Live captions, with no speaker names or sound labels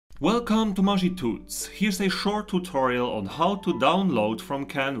Welcome to Magie Tuts. Here's a short tutorial on how to download from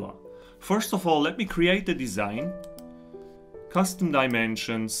Canva. First of all, let me create a design. Custom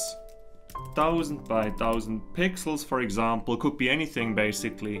dimensions, 1000 by 1000 pixels for example, could be anything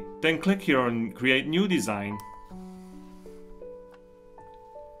basically. Then click here on create new design.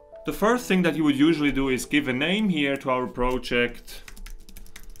 The first thing that you would usually do is give a name here to our project.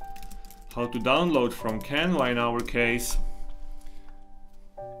 How to download from Canva in our case.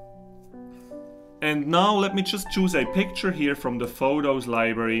 And now let me just choose a picture here from the photos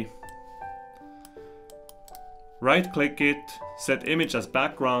library. Right click it, set image as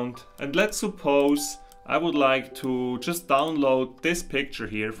background, and let's suppose I would like to just download this picture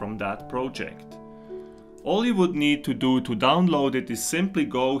here from that project. All you would need to do to download it is simply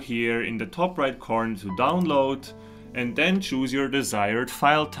go here in the top right corner to download and then choose your desired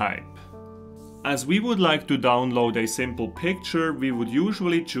file type. As we would like to download a simple picture, we would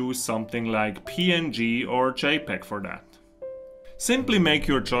usually choose something like PNG or JPEG for that. Simply make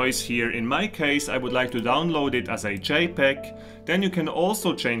your choice here. In my case, I would like to download it as a JPEG. Then you can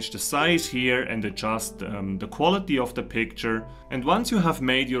also change the size here and adjust the quality of the picture. And once you have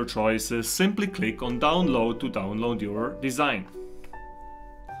made your choices, simply click on download to download your design.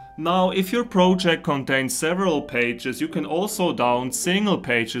 Now, if your project contains several pages, you can also download single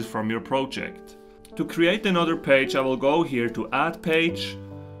pages from your project. To create another page, I will go here to add page.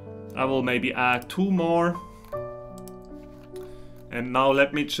 I will maybe add 2 more. And now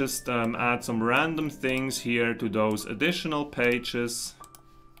let me just add some random things here to those additional pages.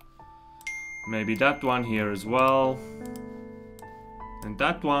 Maybe that one here as well. And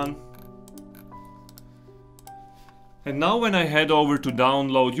that one. And now when I head over to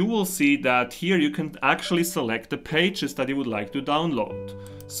download, you will see that here you can actually select the pages that you would like to download.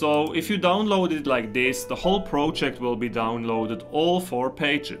 So if you download it like this, the whole project will be downloaded, all 4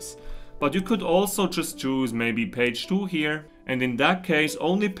 pages. But you could also just choose maybe page 2 here, and in that case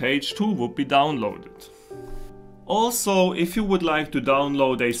only page 2 would be downloaded. Also, if you would like to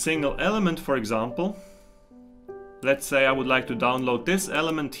download a single element, for example, let's say I would like to download this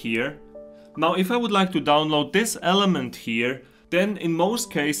element here. Now, if I would like to download this element here, then in most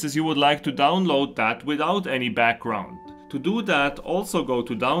cases you would like to download that without any background. To do that, also go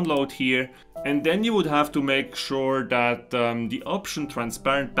to download here, and then you would have to make sure that the option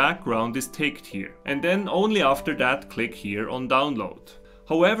transparent background is ticked here. And then only after that click here on download.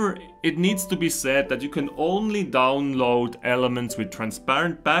 However, it needs to be said that you can only download elements with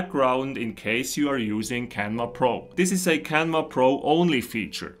transparent background in case you are using Canva Pro. This is a Canva Pro only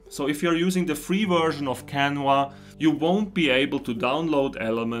feature. So if you're using the free version of Canva, you won't be able to download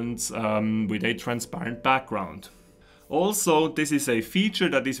elements with a transparent background. Also, this is a feature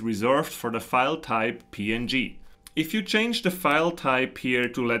that is reserved for the file type PNG. If you change the file type here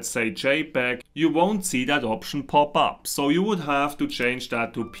to, let's say, JPEG, you won't see that option pop up. So you would have to change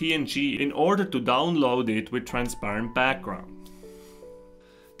that to PNG in order to download it with transparent background.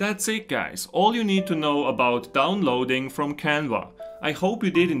 That's it, guys. All you need to know about downloading from Canva. I hope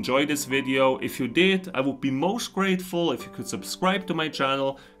you did enjoy this video. If you did, I would be most grateful if you could subscribe to my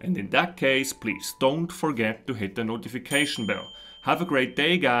channel, and in that case, please don't forget to hit the notification bell. Have a great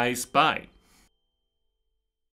day, guys. Bye.